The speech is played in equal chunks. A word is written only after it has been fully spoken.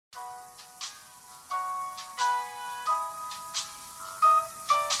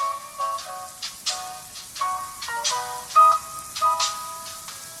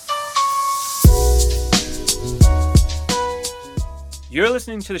You're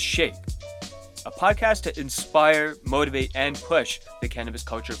listening to The Shake, a podcast to inspire, motivate, and push the cannabis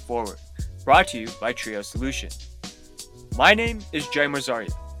culture forward. Brought to you by CRO Solution. My name is Jay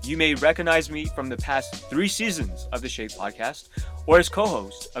Marzaria. You may recognize me from the past 3 seasons of The Shake podcast or as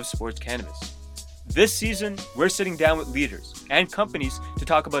co-host of Sports Cannabis. This season, we're sitting down with leaders and companies to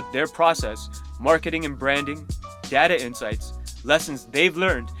talk about their process, marketing and branding, data insights, lessons they've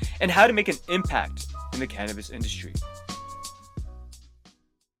learned, and how to make an impact in the cannabis industry.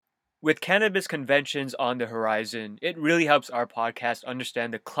 With cannabis conventions on the horizon, it really helps our podcast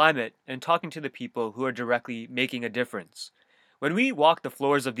understand the climate and talking to the people who are directly making a difference. When we walk the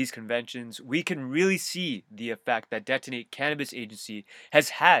floors of these conventions, we can really see the effect that Detonate Cannabis Agency has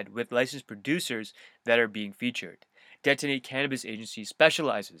had with licensed producers that are being featured. Detonate Cannabis Agency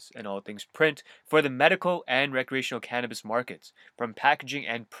specializes in all things print for the medical and recreational cannabis markets, from packaging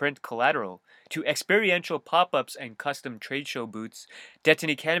and print collateral to experiential pop-ups and custom trade show booths.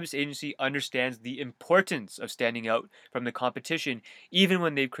 Detonate Cannabis Agency understands the importance of standing out from the competition even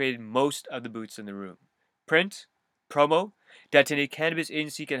when they've created most of the booths in the room. Print, promo, Detonate Cannabis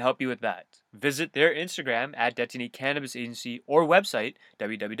Agency can help you with that. Visit their Instagram at Detonate Cannabis Agency or website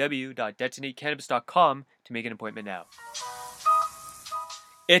www.detonatecannabis.com to make an appointment now.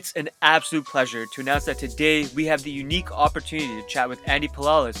 It's an absolute pleasure to announce that today we have the unique opportunity to chat with Andy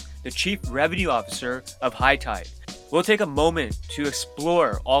Palalas, the Chief Revenue Officer of High Tide. We'll take a moment to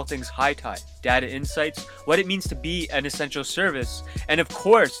explore all things High Tide, data insights, what it means to be an essential service, and of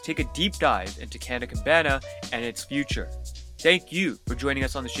course, take a deep dive into Canna, Cabana and its future. Thank you for joining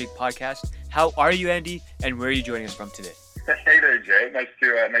us on the Shake podcast. How are you, Andy, and where are you joining us from today? Hey there, Jay. Nice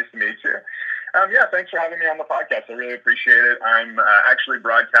to meet you. Thanks for having me on the podcast. I really appreciate it. I'm actually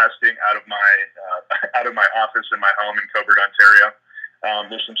broadcasting out of my office in my home in Coburg, Ontario.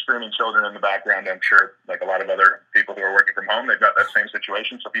 There's some screaming children in the background. I'm sure, like a lot of other people who are working from home, they've got that same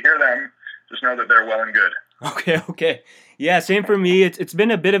situation. So if you hear them, just know that they're well and good. Okay. Yeah, same for me. It's been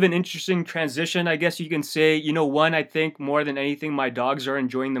a bit of an interesting transition, I guess you can say. One, I think more than anything, my dogs are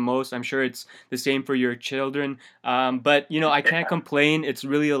enjoying the most. I'm sure it's the same for your children. But I can't complain. It's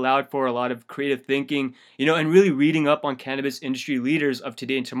really allowed for a lot of creative thinking, and really reading up on cannabis industry leaders of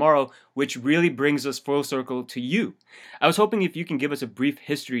today and tomorrow, which really brings us full circle to you. I was hoping if you can give us a brief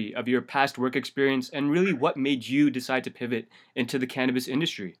history of your past work experience and really what made you decide to pivot into the cannabis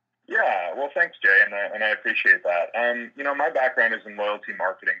industry. Yeah, well, thanks, Jay, and I appreciate that. My background is in loyalty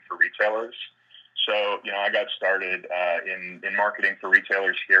marketing for retailers. So, I got started in marketing for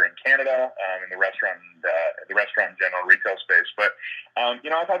retailers here in Canada, in the restaurant and general retail space. But, I've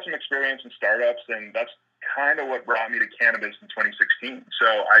had some experience in startups, and that's kind of what brought me to cannabis in 2016.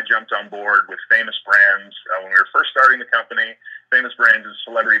 So I jumped on board with Famous Brands when we were first starting the company. Famous Brands is a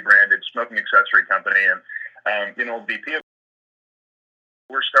celebrity-branded smoking accessory company, and, VP of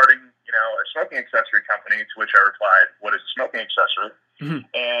we're starting, a smoking accessory company, to which I replied, what is a smoking accessory? Mm-hmm.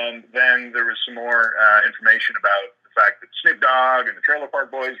 And then there was some more information about the fact that Snoop Dogg and the Trailer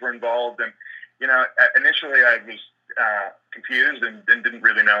Park Boys were involved. And, initially I was confused and didn't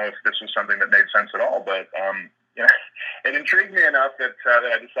really know if this was something that made sense at all. But, it intrigued me enough that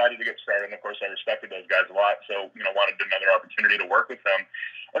I decided to get started. And, of course, I respected those guys a lot. So, wanted another opportunity to work with them.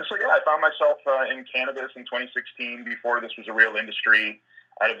 And so, I found myself in cannabis in 2016 before this was a real industry.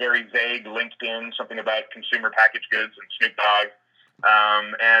 I had a very vague LinkedIn, something about consumer packaged goods and Snoop Dogg.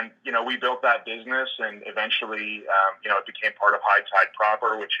 We built that business, and eventually, it became part of High Tide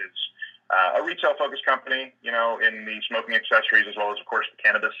proper, which is a retail-focused company, in the smoking accessories as well as, of course, the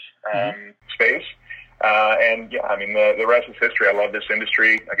cannabis space. The rest is history. I love this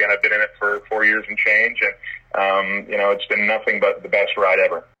industry. Again, I've been in it for 4 years and change, and, it's been nothing but the best ride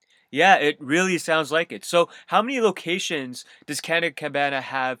ever. Yeah, it really sounds like it. So how many locations does Canna Cabana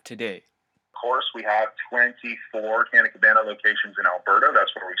have today? Of course, we have 24 Canna Cabana locations in Alberta.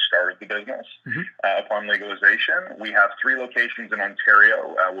 That's where we started the business upon legalization. We have 3 locations in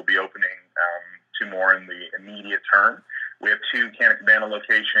Ontario. We'll be opening 2 more in the immediate term. We have 2 Canna Cabana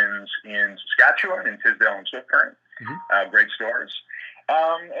locations in Saskatchewan, in Tisdale and Swift Current. Great stores.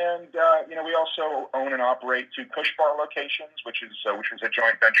 We also own and operate 2 Kush Bar locations, which was a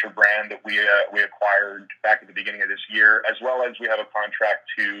joint venture brand that we acquired back at the beginning of this year, as well as we have a contract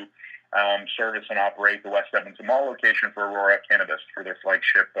to service and operate the West Edmonton Mall location for Aurora Cannabis for their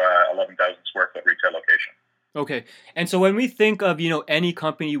flagship 11,000 square foot retail location. Okay. And so when we think of, any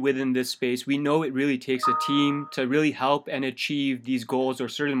company within this space, we know it really takes a team to really help and achieve these goals or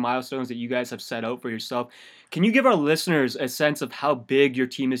certain milestones that you guys have set out for yourself. Can you give our listeners a sense of how big your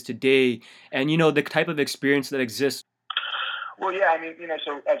team is today and, the type of experience that exists? Well, yeah, I mean,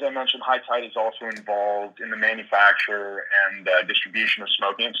 so as I mentioned, High Tide is also involved in the manufacture and distribution of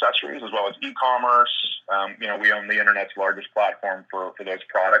smoking accessories, as well as e-commerce. We own the internet's largest platform for those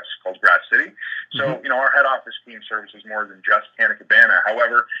products called Grass City. So, our head office team services more than just Canna Cabana.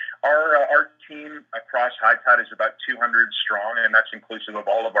 However, our team across High Tide is about 200 strong, and that's inclusive of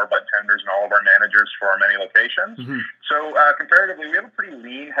all of our bud tenders and all of our managers for our many locations. So comparatively, we have a pretty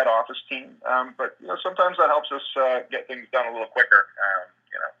lean head office team, but sometimes that helps us get things done a little quicker.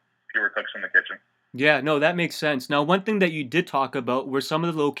 Fewer cooks in the kitchen. Yeah, no, that makes sense. Now, one thing that you did talk about were some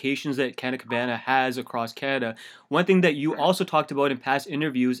of the locations that Canna Cabana has across Canada. One thing that you also talked about in past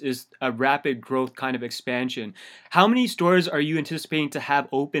interviews is a rapid growth kind of expansion. How many stores are you anticipating to have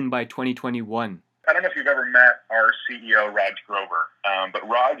open by 2021? I don't know if you've ever met our CEO, Raj Grover, but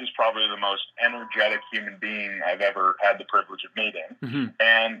Raj is probably the most energetic human being I've ever had the privilege of meeting,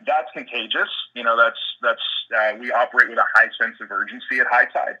 and that's contagious. We operate with a high sense of urgency at High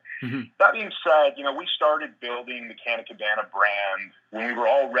Tide. That being said, we started building the Canna Cabana brand when we were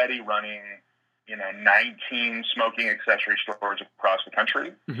already running 19 smoking accessory stores across the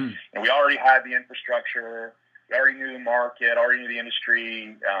country, and we already had the infrastructure. We already knew the market, already knew the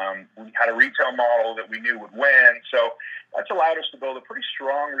industry. We had a retail model that we knew would win. So that's allowed us to build a pretty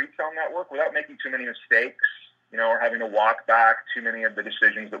strong retail network without making too many mistakes, or having to walk back too many of the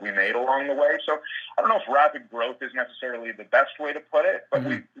decisions that we made along the way. So I don't know if rapid growth is necessarily the best way to put it, but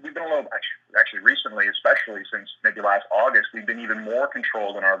we've been a little, actually recently, especially since maybe last August, we've been even more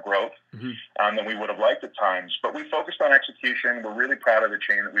controlled in our growth than we would have liked at times. But we focused on execution. We're really proud of the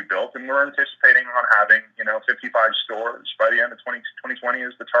chain that we built, and we're anticipating on having, 55 stores by the end of 2020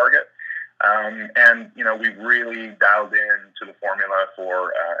 is the target. We've really dialed into the formula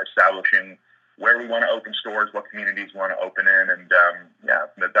for establishing where we want to open stores, what communities we want to open in, and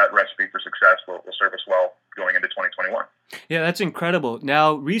that recipe for success will serve us well going into 2021. Yeah, that's incredible.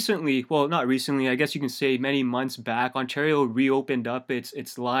 Now, recently, well, not recently, I guess you can say many months back, Ontario reopened up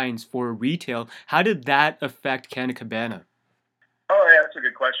its lines for retail. How did that affect Canna Cabana? Oh, yeah, that's a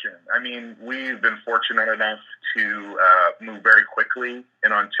good question. I mean, we've been fortunate enough to move very quickly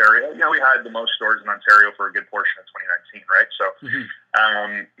in Ontario. We had the most stores in Ontario for a good portion of 2019, right? So,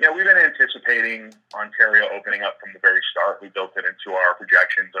 we've been anticipating Ontario opening up from the very start. We built it into our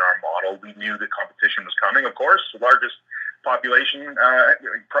projections and our model. We knew the competition was coming, of course, the largest population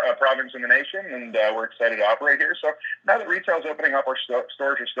province in the nation, and we're excited to operate here. So now that retail is opening up, our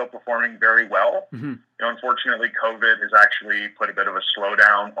stores are still performing very well. Unfortunately, COVID has actually put a bit of a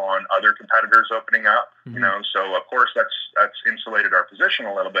slowdown on other competitors opening up. So of course that's insulated our position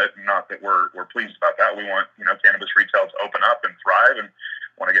a little bit. Not that we're pleased about that. We want cannabis retail to open up and thrive, and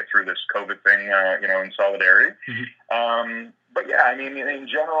want to get through this COVID thing in solidarity. But yeah, I mean, in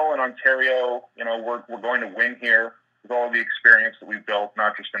general, in Ontario, we're going to win here with all the experience that we've built,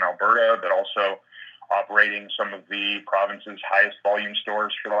 not just in Alberta, but also operating some of the province's highest volume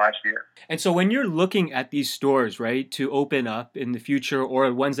stores for the last year. And so when you're looking at these stores, right, to open up in the future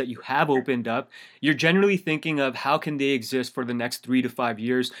or ones that you have opened up, you're generally thinking of how can they exist for the next 3 to 5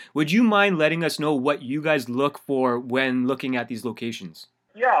 years. Would you mind letting us know what you guys look for when looking at these locations?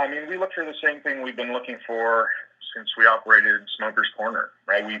 Yeah, I mean, we look for the same thing we've been looking for since we operated Smoker's Corner,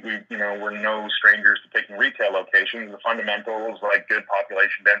 right? We're no strangers to picking retail locations. The fundamentals like good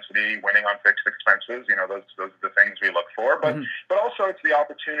population density, winning on fixed expenses, those are the things we look for. But also it's the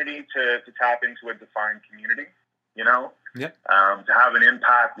opportunity to tap into a defined community, to have an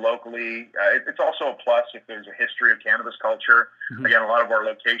impact locally. It's also a plus if there's a history of cannabis culture. Again, a lot of our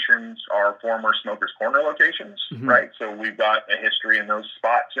locations are former Smoker's Corner locations, right? So we've got a history in those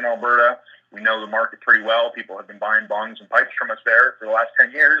spots in Alberta. We know the market pretty well. People have been buying bongs and pipes from us there for the last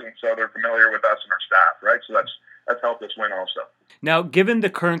 10 years, and so they're familiar with us and our staff, right? So that's helped us win also. Now, given the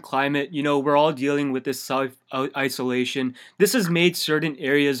current climate, we're all dealing with this self-isolation. This has made certain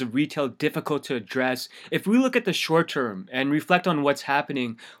areas of retail difficult to address. If we look at the short term and reflect on what's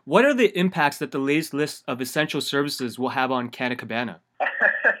happening, what are the impacts that the latest list of essential services will have on Canna Cabana?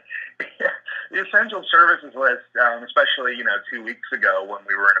 The essential services list, especially 2 weeks ago when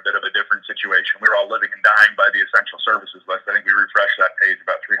we were in a bit of a different situation, we were all living and dying by the essential services list. I think we refresh that page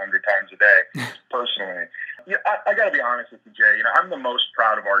about 300 times a day, personally. I got to be honest with you, Jay. I'm the most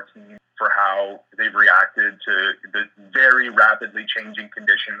proud of our team for how they've reacted to the very rapidly changing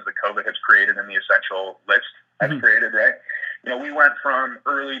conditions that COVID has created and the essential list has created, right? We went from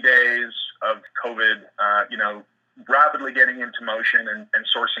early days of COVID, rapidly getting into motion and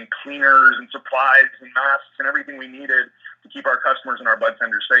sourcing cleaners and supplies and masks and everything we needed to keep our customers and our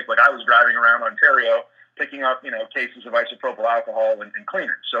budtenders safe. Like, I was driving around Ontario picking up, cases of isopropyl alcohol and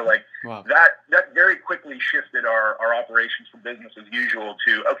cleaners. So Wow. that very quickly shifted our operations from business as usual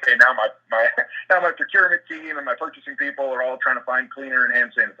to, okay, now my procurement team and my purchasing people are all trying to find cleaner and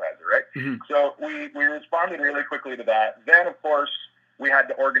hand sanitizer, right? Mm-hmm. So we responded really quickly to that. Then, of course, we had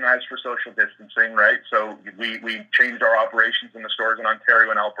to organize for social distancing, right? So we changed our operations in the stores in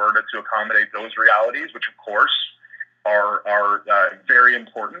Ontario and Alberta to accommodate those realities, which of course are very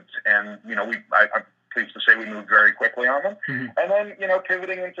important. And I'm pleased to say we moved very quickly on them. Mm-hmm. And then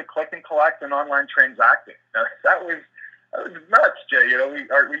pivoting into click and collect and online transacting. Now, that was nuts, Jay.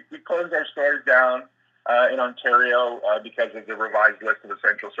 We closed our stores down in Ontario because of the revised list of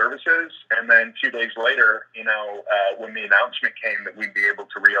essential services. And then 2 days later, when the announcement came that we'd be able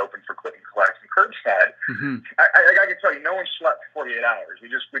to reopen for click and collect and curbside, Mm-hmm. I can tell you, no one slept for 48 hours. We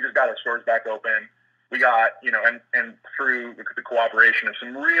just got our stores back open. We got, and through the cooperation of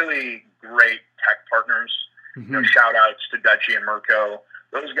some really great tech partners, Mm-hmm. shout outs to Dutchy and Mirko.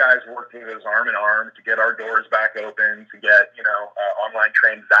 Those guys worked with us arm in arm to get our doors back open, to get, online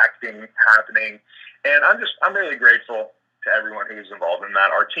transacting happening. And I'm really grateful to everyone who was involved in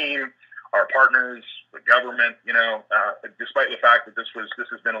that. Our team, our partners, the government, despite the fact that this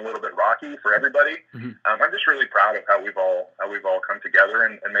has been a little bit rocky for everybody. Mm-hmm. I'm just really proud of how we've all come together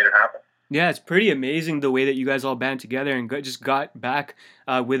and made it happen. Yeah, it's pretty amazing the way that you guys all band together and just got back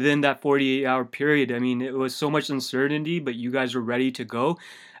within that 48-hour period. I mean, it was so much uncertainty, but you guys were ready to go.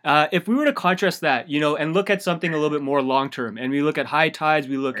 If we were to contrast that, and look at something a little bit more long-term, and we look at High Tides,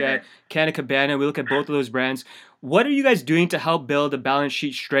 we look at Canna, Cabana, we look at both of those brands, what are you guys doing to help build a balance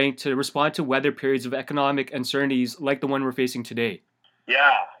sheet strength to respond to weather periods of economic uncertainties like the one we're facing today?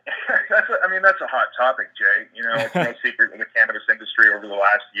 Yeah, that's a hot topic, Jay. It's no secret that the cannabis industry over the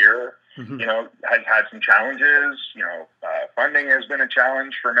last year, Mm-hmm. has had some challenges. Funding has been a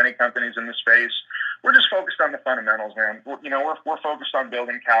challenge for many companies in the space. We're just focused on the fundamentals, man. We're focused on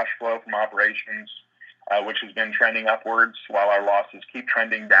building cash flow from operations, which has been trending upwards while our losses keep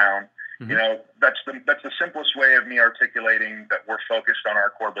trending down. Mm-hmm. That's the simplest way of me articulating that we're focused on our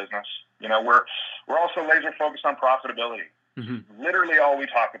core business. We're also laser focused on profitability. Mm-hmm. Literally all we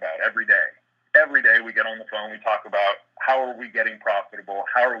talk about every day. Every day we get on the phone, we talk about how are we getting profitable?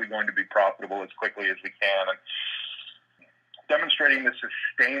 How are we going to be profitable as quickly as we can? And demonstrating the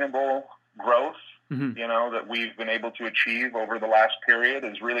sustainable growth, Mm-hmm. that we've been able to achieve over the last period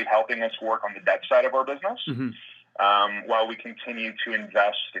is really helping us work on the debt side of our business. Mm-hmm. While we continue to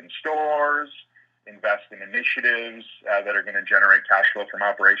invest in stores, invest in initiatives that are going to generate cash flow from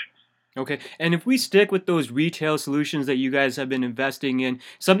operations. Okay, and if we stick with those retail solutions that you guys have been investing in,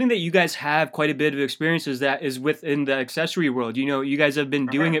 something that you guys have quite a bit of experience is within the accessory world. You guys have been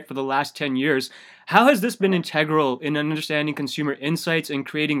doing it for the last 10 years. How has this been integral in understanding consumer insights and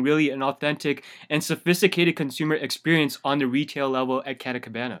creating really an authentic and sophisticated consumer experience on the retail level at Canna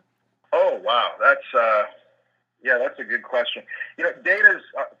Cabana? Oh, wow. That's a good question. Data's,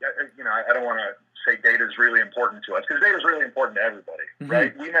 I don't want to say data is really important to us because data is really important to everybody, Mm-hmm.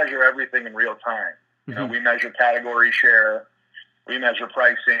 right? We measure everything in real time. Mm-hmm. We measure category share, we measure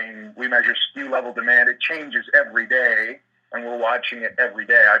pricing, we measure SKU level demand. It changes every day, and we're watching it every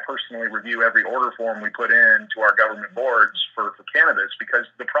day. I personally review every order form we put in to our government boards for cannabis because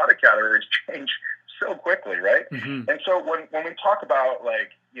the product categories change so quickly, right? Mm-hmm. And so when we talk about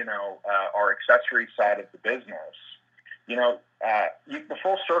our accessory side of the business, the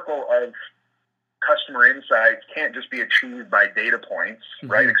full circle of customer insights can't just be achieved by data points,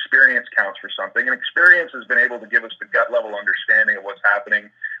 right? Mm-hmm. Experience counts for something, and experience has been able to give us the gut level understanding of what's happening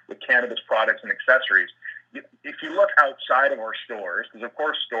with cannabis products and accessories. If you look outside of our stores, because of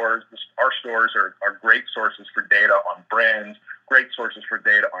course our stores are great sources for data on brands, great sources for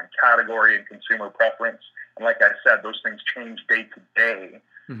data on category and consumer preference. And like I said, those things change day to day.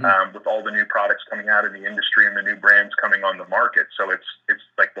 Mm-hmm. With all the new products coming out in the industry and the new brands coming on the market. So it's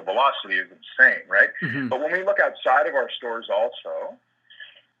like the velocity is insane, right? Mm-hmm. But when we look outside of our stores also,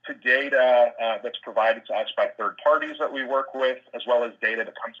 to data that's provided to us by third parties that we work with, as well as data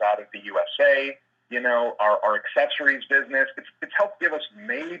that comes out of the USA, our accessories business, it's helped give us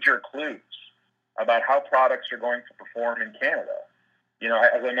major clues about how products are going to perform in Canada.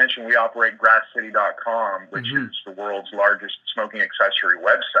 As I mentioned, we operate grasscity.com, which Mm-hmm. is the world's largest smoking accessory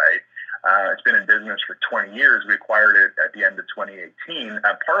website. It's been in business for 20 years. We acquired it at the end of 2018.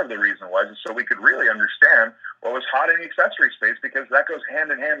 Part of the reason was so we could really understand what was hot in the accessory space because that goes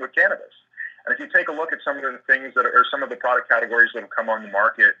hand in hand with cannabis. And if you take a look at some of the things that are some of the product categories that have come on the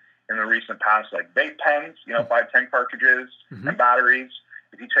market in the recent past, like vape pens, 510 cartridges and batteries.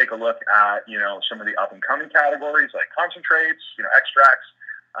 If you take a look at, some of the up and coming categories like concentrates, extracts,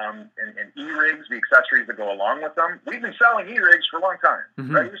 and e-rigs, the accessories that go along with them, we've been selling e-rigs for a long time,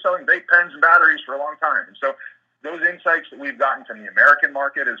 right? We're selling vape pens and batteries for a long time. And so those insights that we've gotten from the American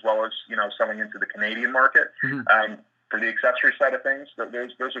market, as well as, selling into the Canadian market, for the accessory side of things,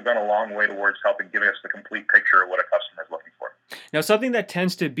 those have gone a long way towards helping give us the complete picture of what a customer is looking for. Now, something that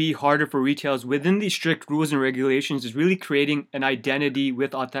tends to be harder for retailers within these strict rules and regulations is really creating an identity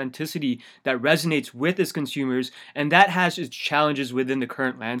with authenticity that resonates with its consumers, and that has its challenges within the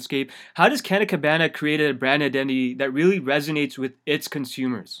current landscape. How does Canna Cabana create a brand identity that really resonates with its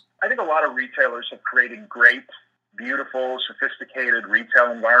consumers? I think a lot of retailers have created great, beautiful, sophisticated retail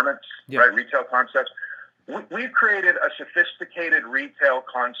environments, right? Retail concepts. We've created a sophisticated retail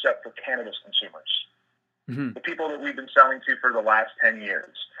concept for cannabis consumers, the people that we've been selling to for the last 10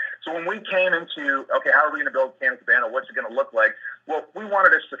 years. So when we came into, how are we going to build Canna Cabana? What's it going to look like? Well, we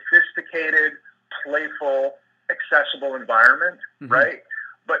wanted a sophisticated, playful, accessible environment, right?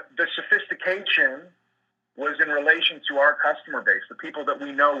 But the sophistication was in relation to our customer base, the people that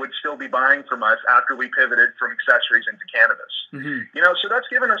we know would still be buying from us after we pivoted from accessories into cannabis. So that's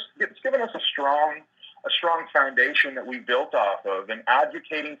given us a strong foundation that we built off of, and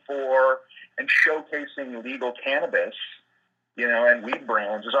advocating for and showcasing legal cannabis, and weed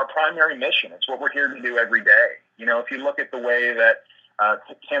brands is our primary mission. It's what we're here to do every day. If you look at the way that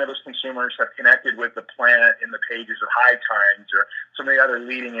cannabis consumers have connected with the plant in the pages of High Times or some of the other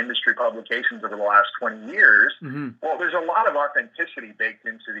leading industry publications over the last 20 years, well, there's a lot of authenticity baked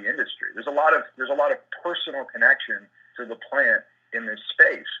into the industry. There's a lot of personal connection to the plant in this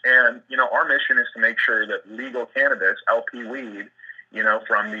space. And, our mission is to make sure that legal cannabis, LP weed,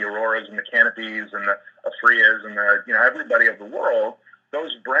 from the Auroras and the Canopies and the Afrias and the, everybody of the world,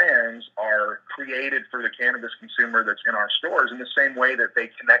 those brands are created for the cannabis consumer that's in our stores in the same way that they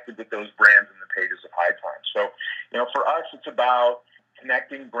connected with those brands in the pages of High Times. So, for us, it's about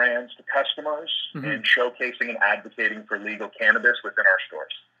connecting brands to customers and showcasing and advocating for legal cannabis within our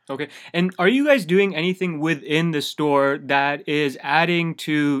stores. Okay. And are you guys doing anything within the store that is adding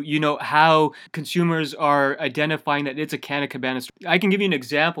to, how consumers are identifying that it's a Canna Cabana store? I can give you an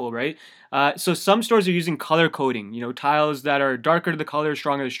example, right? So some stores are using color coding, tiles that are darker the color,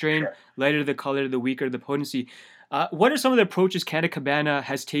 stronger the strain, lighter the color, the weaker the potency. What are some of the approaches Canna Cabana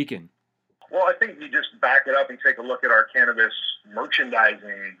has taken? Well, I think you just back it up and take a look at our cannabis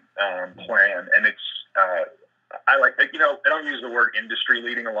merchandising plan, and it's I don't use the word industry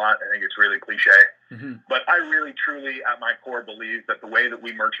leading a lot. I think it's really cliche. But I really, truly, at my core, believe that the way that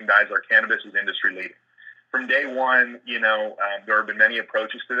we merchandise our cannabis is industry leading. From day one, there have been many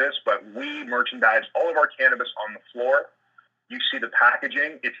approaches to this, but we merchandise all of our cannabis on the floor. You see the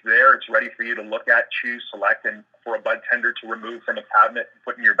packaging. It's there. It's ready for you to look at, choose, select, and for a bud tender to remove from a cabinet and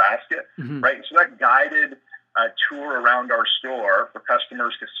put in your basket, right? So that guided tour around our store for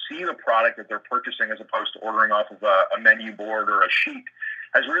customers to see the product that they're purchasing as opposed to ordering off of a menu board or a sheet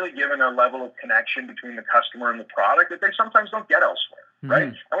has really given a level of connection between the customer and the product that they sometimes don't get elsewhere, right?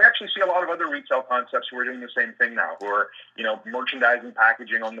 And we actually see a lot of other retail concepts who are doing the same thing now, who are, merchandising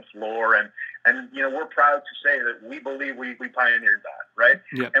packaging on the floor. And we're proud to say that we believe we pioneered that, right?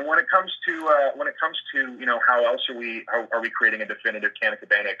 And when it comes to how else are we creating a definitive Canna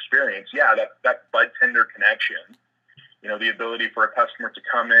Cabana experience? That bud tender connection, the ability for a customer to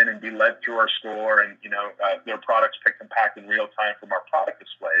come in and be led through our store and, their products picked and packed in real time from our product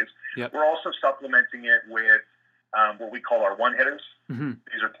displays. We're also supplementing it with what we call our one-hitters.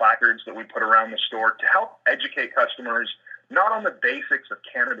 These are placards that we put around the store to help educate customers not on the basics of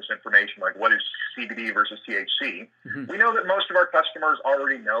cannabis information, like what is CBD versus THC. We know that most of our customers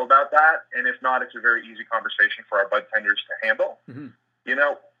already know about that, and if not, it's a very easy conversation for our bud tenders to handle.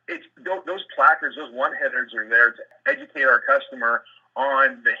 It's those placards, those one-hitters are there to educate our customer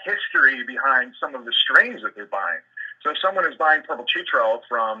on the history behind some of the strains that they're buying. So if someone is buying purple chitral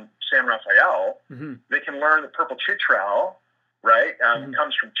from San Rafael, they can learn that purple chitral, right,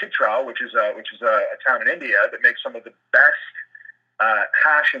 comes from Chitral, which is a town in India that makes some of the best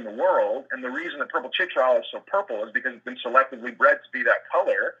hash in the world. And the reason that purple chitral is so purple is because it's been selectively bred to be that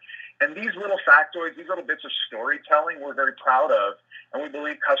color. And these little factoids, these little bits of storytelling, we're very proud of, and we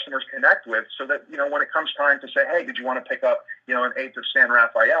believe customers connect with, so that, when it comes time to say, hey, did you want to pick up, an eighth of San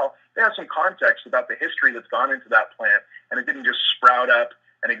Rafael? They have some context about the history that's gone into that plant, and it didn't just sprout up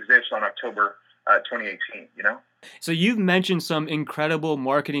and exist on October 2018, you know? So you've mentioned some incredible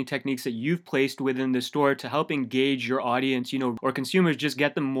marketing techniques that you've placed within the store to help engage your audience, or consumers, just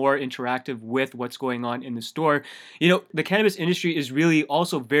get them more interactive with what's going on in the store. The cannabis industry is really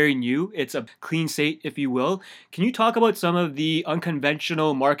also very new. It's a clean slate, if you will. Can you talk about some of the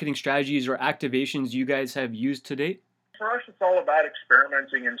unconventional marketing strategies or activations you guys have used to date? For us, it's all about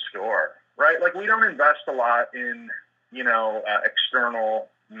experimenting in store, right? Like, we don't invest a lot in, external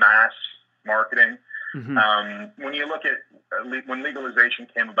mass marketing. Mm-hmm. When you look at when legalization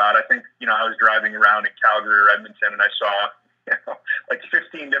came about, I think, I was driving around in Calgary or Edmonton, and I saw, like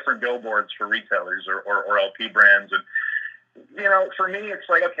 15 different billboards for retailers or LP brands. And, for me, it's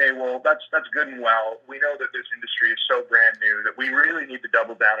like, okay, well, that's good and well. We know that this industry is so brand new that we really need to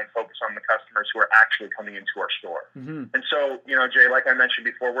double down and focus on the customers who are actually coming into our store. Mm-hmm. And so, Jay, like I mentioned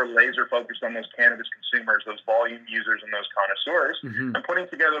before, we're laser focused on those cannabis consumers, those volume users, and those connoisseurs, Mm-hmm. and putting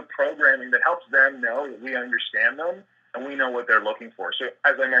together programming that helps them know that we understand them and we know what they're looking for. So,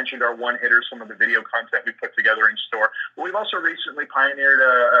 as I mentioned, our one-hitters, some of the video content we put together in store. But we've also recently pioneered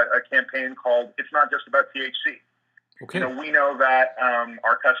a campaign called "It's Not Just About THC." Okay. We know that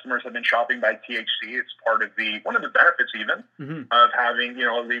our customers have been shopping by THC. It's part of one of the benefits even Mm-hmm. of having,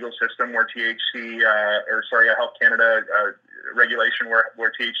 a legal system where a Health Canada regulation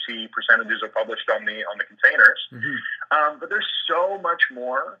where THC percentages are published on the containers. Mm-hmm. But there's so much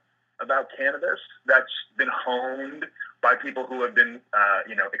more about cannabis that's been honed by people who have been,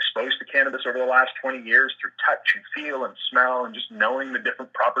 exposed to cannabis over the last 20 years through touch and feel and smell and just knowing the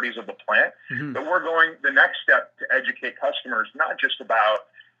different properties of the plant. Mm-hmm. But we're going the next step to educate customers, not just about,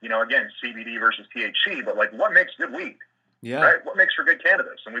 again, CBD versus THC, but like what makes good weed, Yeah. right? What makes for good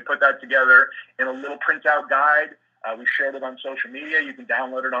cannabis? And we put that together in a little printout guide. We shared it on social media. You can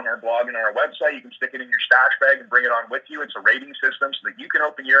download it on our blog and our website. You can stick it in your stash bag and bring it on with you. It's a rating system so that you can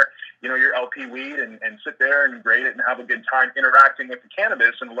open your LP weed and sit there and grade it and have a good time interacting with the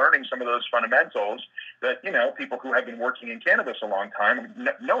cannabis and learning some of those fundamentals that, people who have been working in cannabis a long time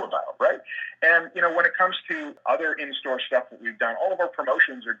know about, right? And, when it comes to other in-store stuff that we've done, all of our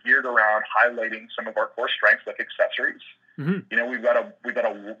promotions are geared around highlighting some of our core strengths like accessories. Mm-hmm. We've got a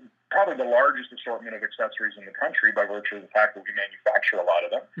probably the largest assortment of accessories in the country by virtue of the fact that we manufacture a lot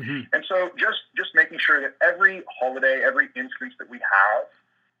of them. Mm-hmm. And so just making sure that every holiday, every instance that we have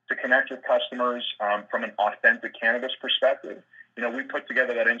to connect with customers from an authentic cannabis perspective, we put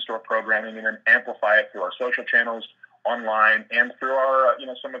together that in-store programming and then amplify it through our social channels, online, and through our,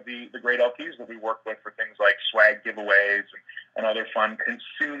 some of the great LPs that we work with for things like swag giveaways and other fun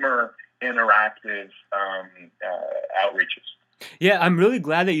consumer interactive outreaches. Yeah, I'm really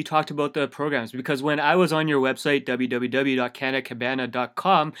glad that you talked about the programs, because when I was on your website,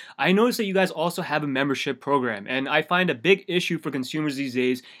 www.cannacabana.com, I noticed that you guys also have a membership program. And I find a big issue for consumers these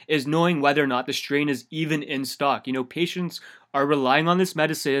days is knowing whether or not the strain is even in stock. Patients are relying on this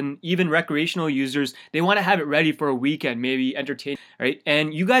medicine, even recreational users, they want to have it ready for a weekend, maybe entertain, right?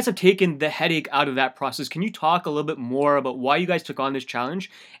 And you guys have taken the headache out of that process. Can you talk a little bit more about why you guys took on this challenge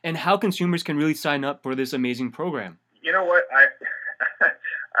and how consumers can really sign up for this amazing program? You know what?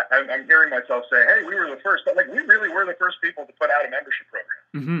 I'm hearing myself say, hey, we were the first, but we really were the first people to put out a membership program,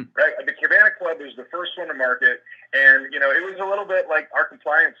 Mm-hmm. right? The Cabana Club was the first one to market. And, it was a little bit like our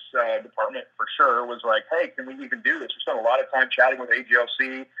compliance department for sure was like, hey, can we even do this? We spent a lot of time chatting with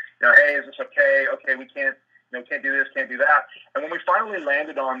AGLC, hey, is this okay? Okay, we can't do this, can't do that. And when we finally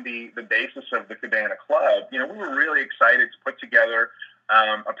landed on the basis of the Cabana Club, we were really excited to put together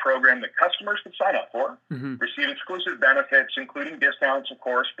a program that customers could sign up for, Mm-hmm. receive exclusive benefits, including discounts, of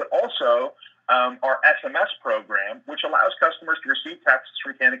course, but also our SMS program, which allows customers to receive texts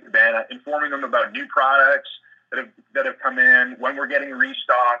from Canna Cabana informing them about new products that have come in, when we're getting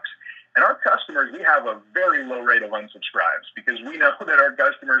restocks. And our customers, we have a very low rate of unsubscribes because we know that our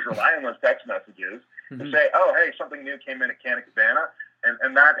customers rely on those text messages Mm-hmm. to say, oh, hey, something new came in at Canna Cabana.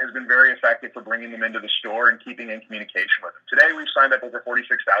 And that has been very effective for bringing them into the store and keeping in communication with them. Today, we've signed up over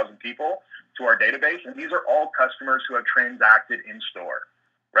 46,000 people to our database, and these are all customers who have transacted in store,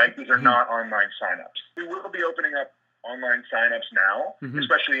 right? These are Mm-hmm. not online signups. We will be opening up online signups now, Mm-hmm.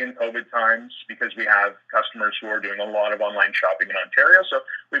 especially in COVID times, because we have customers who are doing a lot of online shopping in Ontario. So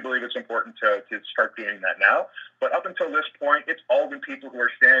we believe it's important to start doing that now. But up until this point, it's all been people who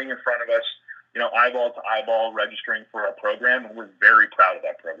are standing in front of us, eyeball to eyeball, registering for our program, and we're very proud of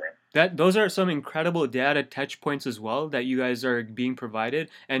that program. Those are some incredible data touch points as well that you guys are being provided,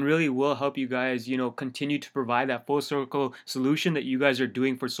 and really will help you guys, continue to provide that full circle solution that you guys are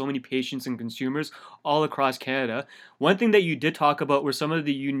doing for so many patients and consumers all across Canada. One thing that you did talk about were some of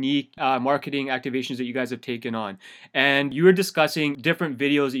the unique marketing activations that you guys have taken on, and you were discussing different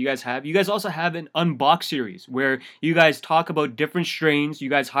videos that you guys have. You guys also have an unbox series where you guys talk about different strains. You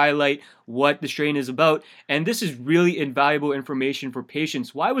guys highlight what the strain is about, and this is really invaluable information for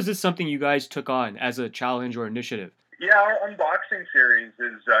patients. Why was this something you guys took on as a challenge or initiative? Yeah, our unboxing series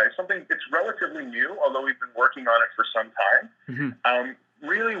is something that's relatively new, although we've been working on it for some time.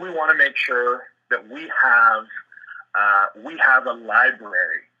 Really, we want to make sure that we have a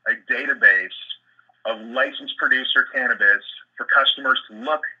library, a database of licensed producer cannabis for customers to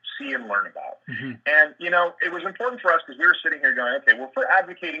look, see, and learn about. And, it was important for us because we were sitting here going, okay, well, if we're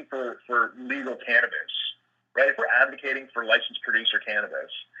advocating for legal cannabis, right, if we're advocating for licensed producer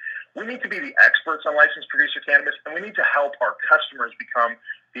cannabis, we need to be the experts on licensed producer cannabis, and we need to help our customers become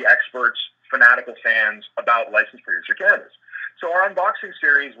the experts, fanatical fans about licensed producer cannabis. So our unboxing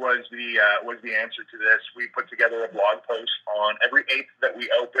series was the answer to this. We put together a blog post on every eighth that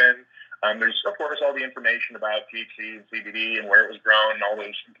we open. There's, of course, all the information about THC and CBD and where it was grown and all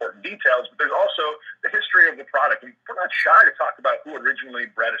those important details, but there's also the history of the product. And we're not shy to talk about who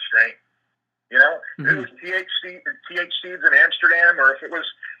originally bred a strain. If it was THCs in Amsterdam, or if it was,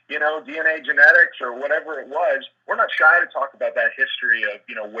 DNA genetics or whatever it was, we're not shy to talk about that history of,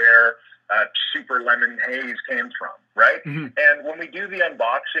 where Super Lemon Haze came from, right? And when we do the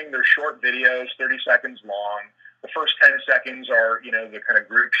unboxing, they're short videos, 30 seconds long. The first 10 seconds are, the kind of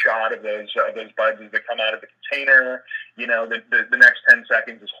group shot of those buds as they come out of the container. The next 10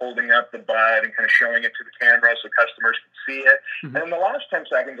 seconds is holding up the bud and kind of showing it to the camera so customers can see it. And then the last 10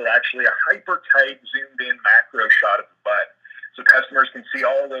 seconds are actually a hyper tight, zoomed in macro shot of the bud. So customers can see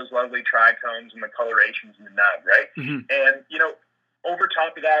all of those lovely trichomes and the colorations in the nub, right? And, over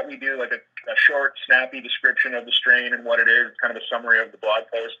top of that, we do like a short, snappy description of the strain and what it is, kind of a summary of the blog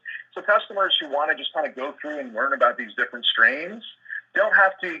post. So customers who want to just kind of go through and learn about these different strains don't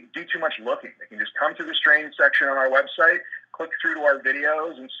have to do too much looking. They can just come to the strain section on our website, click through to our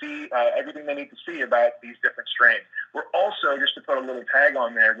videos, and see everything they need to see about these different strains. We're also, just to put a little tag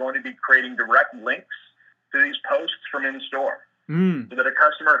on there, going to be creating direct links to these posts from in-store. So that a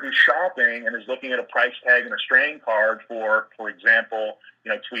customer who's shopping and is looking at a price tag and a strain card for example,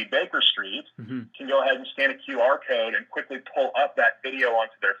 Tweed Baker Street, can go ahead and scan a QR code and quickly pull up that video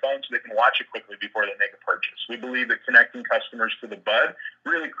onto their phone so they can watch it quickly before they make a purchase. We believe that connecting customers to the bud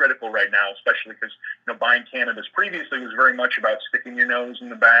really critical right now, especially because buying cannabis previously was very much about sticking your nose in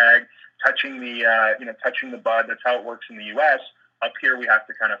the bag, touching the touching the bud. That's how it works in the U.S. Up here, we have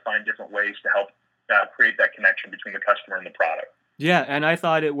to kind of find different ways to help create that connection between the customer and the product. Yeah, and I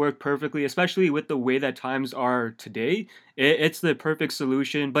thought it worked perfectly, especially with the way that times are today. It's the perfect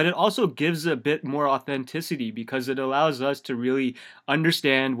solution, but it also gives a bit more authenticity because it allows us to really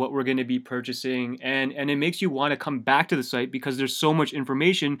understand what we're going to be purchasing, and it makes you want to come back to the site because there's so much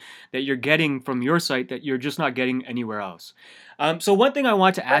information that you're getting from your site that you're just not getting anywhere else. So one thing I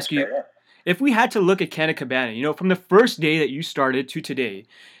want to ask you, if we had to look at Canna Cabana, from the first day that you started to today,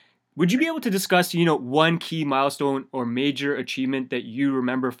 would you be able to discuss, one key milestone or major achievement that you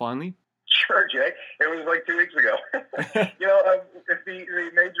remember fondly? Sure, Jay. It was like 2 weeks ago.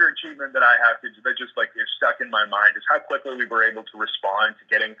 The major achievement that I have that just like is stuck in my mind is how quickly we were able to respond to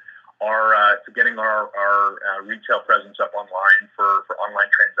getting our retail presence up online for online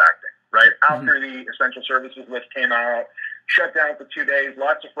transacting. Right after the essential services list came out, shut down for 2 days.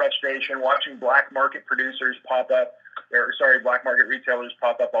 Lots of frustration watching black market producers black market retailers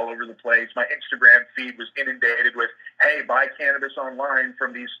pop up all over the place. My Instagram feed was inundated with, hey, buy cannabis online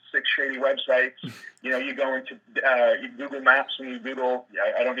from these 6 shady websites. You go into you Google Maps and you Google,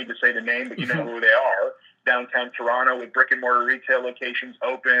 I don't need to say the name, but you know who they are. Downtown Toronto with brick and mortar retail locations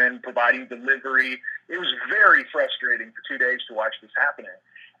open, providing delivery. It was very frustrating for 2 days to watch this happening.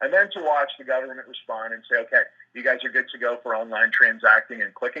 And then to watch the government respond and say, okay, you guys are good to go for online transacting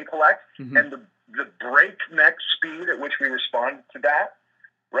and click and collect. And the breakneck speed at which we responded to that,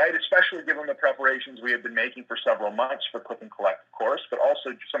 right, especially given the preparations we had been making for several months for click and collect, of course, but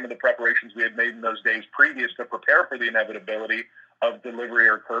also some of the preparations we had made in those days previous to prepare for the inevitability of delivery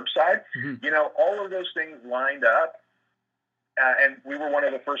or curbside. All of those things lined up. And we were one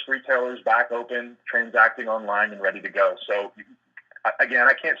of the first retailers back open, transacting online and ready to go. So again,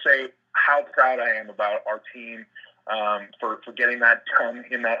 I can't say how proud I am about our team for getting that done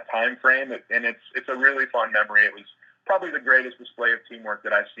in that time frame, and it's a really fun memory. It was probably the greatest display of teamwork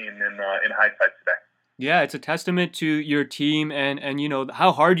that I've seen in high tech today. Yeah, it's a testament to your team and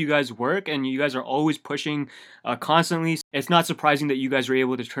how hard you guys work, and you guys are always pushing constantly. It's not surprising that you guys are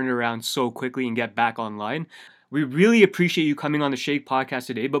able to turn it around so quickly and get back online. We really appreciate you coming on the Shake podcast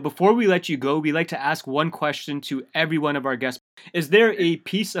today. But before we let you go, we like to ask one question to every one of our guests. Is there a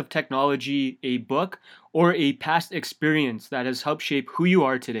piece of technology, a book, or a past experience that has helped shape who you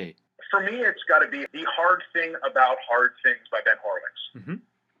are today? For me, it's got to be The Hard Thing About Hard Things by Ben Horowitz. Mm-hmm.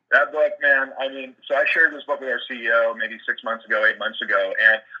 That book, man, so I shared this book with our CEO maybe 6 months ago, 8 months ago,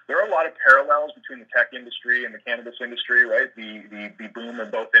 and there are a lot of parallels between the tech industry and the cannabis industry, right? The boom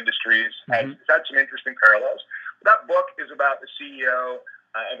of both industries has had some interesting parallels. But that book is about the CEO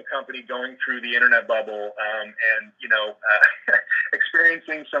of a company going through the internet bubble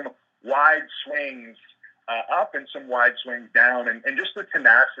experiencing some wide swings up and some wide swings down, and just the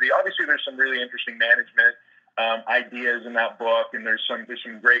tenacity. Obviously, there's some really interesting management ideas in that book, and there's some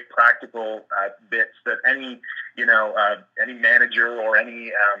great practical bits that any manager or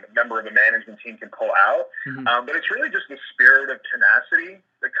any member of a management team can pull out. But it's really just the spirit of tenacity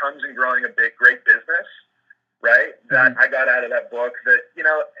that comes in growing a great business, right? That I got out of that book. That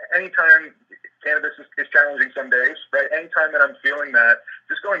anytime cannabis is challenging some days, right? Anytime that I'm feeling that,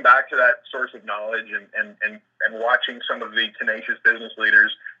 just going back to that source of knowledge and watching some of the tenacious business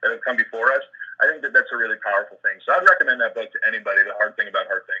leaders that have come before us, I think that that's a really powerful thing. So I'd recommend that book to anybody, The Hard Thing About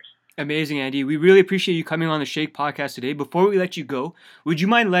Hard Things. Amazing, Andy. We really appreciate you coming on the Shake podcast today. Before we let you go, would you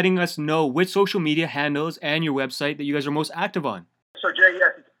mind letting us know which social media handles and your website that you guys are most active on? So, Jay,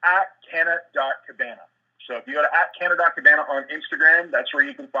 yes, it's at Canna.Cabana. So if you go to @Canna.Cabana on Instagram, that's where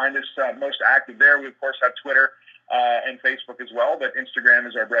you can find us most active there. We, of course, have Twitter and Facebook as well, but Instagram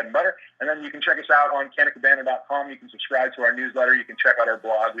is our bread and butter. And then you can check us out on CannaCabana.com. You can subscribe to our newsletter. You can check out our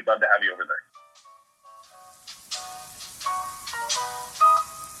blog. We'd love to have you over there.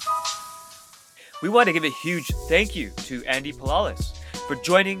 We want to give a huge thank you to Andy Palalas for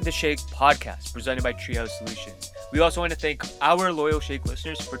joining the Shake podcast presented by Treehouse Solutions. We also want to thank our loyal Shake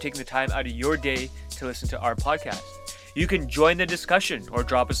listeners for taking the time out of your day to listen to our podcast. You can join the discussion or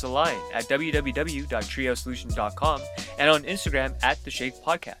drop us a line at www.treehousesolutions.com and on Instagram at the Shake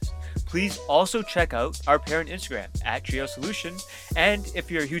Podcast. Please also check out our parent Instagram at Treehouse Solutions. And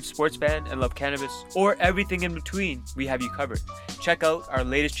if you're a huge sports fan and love cannabis or everything in between, we have you covered. Check out our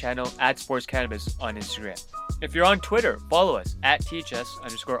latest channel at Sports Cannabis on Instagram. If you're on Twitter, follow us at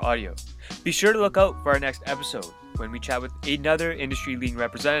THS_audio. Be sure to look out for our next episode when we chat with another industry leading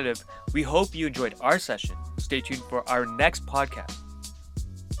representative. We hope you enjoyed our session. Stay tuned for our next podcast.